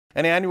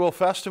An annual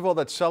festival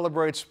that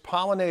celebrates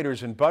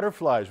pollinators and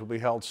butterflies will be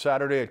held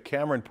Saturday at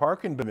Cameron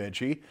Park in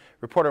Bemidji.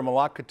 Reporter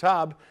Monarch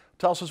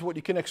tells us what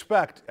you can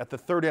expect at the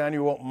third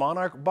annual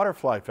Monarch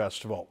Butterfly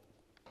Festival.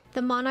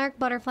 The Monarch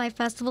Butterfly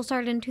Festival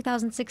started in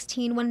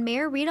 2016 when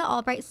Mayor Rita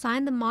Albright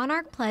signed the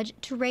Monarch Pledge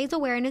to raise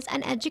awareness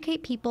and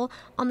educate people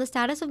on the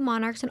status of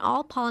monarchs and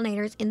all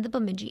pollinators in the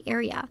Bemidji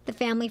area. The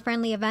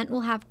family-friendly event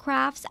will have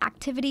crafts,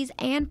 activities,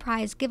 and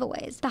prize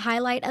giveaways. The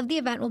highlight of the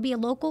event will be a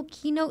local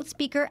keynote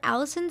speaker,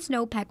 Allison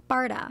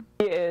Snowpeck-Barta.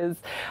 She is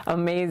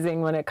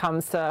amazing when it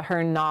comes to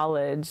her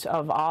knowledge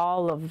of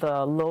all of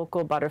the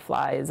local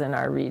butterflies in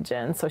our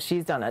region. So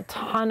she's done a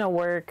ton of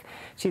work.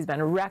 She's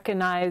been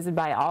recognized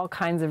by all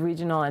kinds of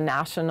regional and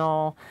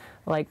national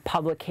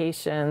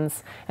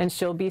publications, and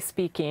she'll be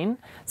speaking.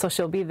 So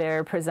she'll be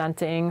there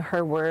presenting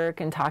her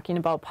work and talking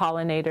about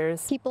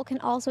pollinators. People can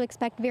also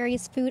expect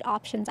various food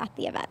options at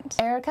the event.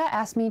 Erica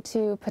asked me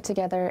to put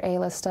together a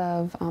list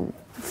of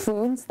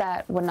foods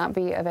that would not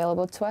be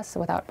available to us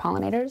without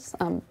pollinators,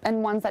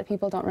 and ones that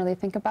people don't really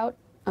think about.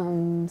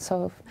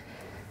 So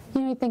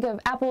you think of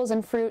apples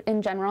and fruit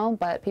in general,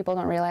 but people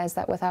don't realize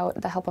that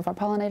without the help of our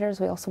pollinators,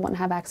 we also wouldn't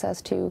have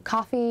access to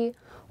coffee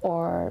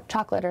or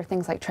chocolate or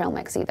things like trail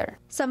mix either.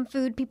 Some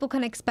food people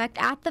can expect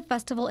at the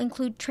festival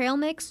include trail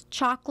mix,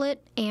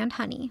 chocolate, and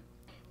honey.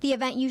 The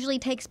event usually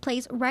takes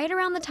place right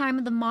around the time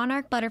of the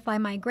monarch butterfly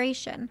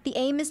migration. The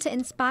aim is to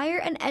inspire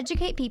and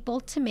educate people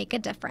to make a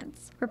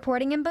difference.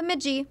 Reporting in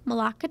Bemidji,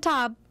 Malak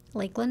Katab,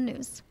 Lakeland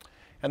News.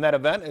 And that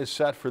event is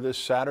set for this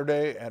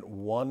Saturday at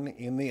 1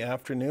 in the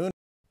afternoon.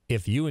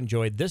 If you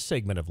enjoyed this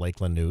segment of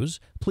Lakeland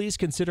News, please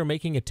consider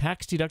making a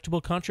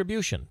tax-deductible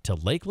contribution to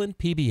Lakeland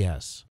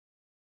PBS.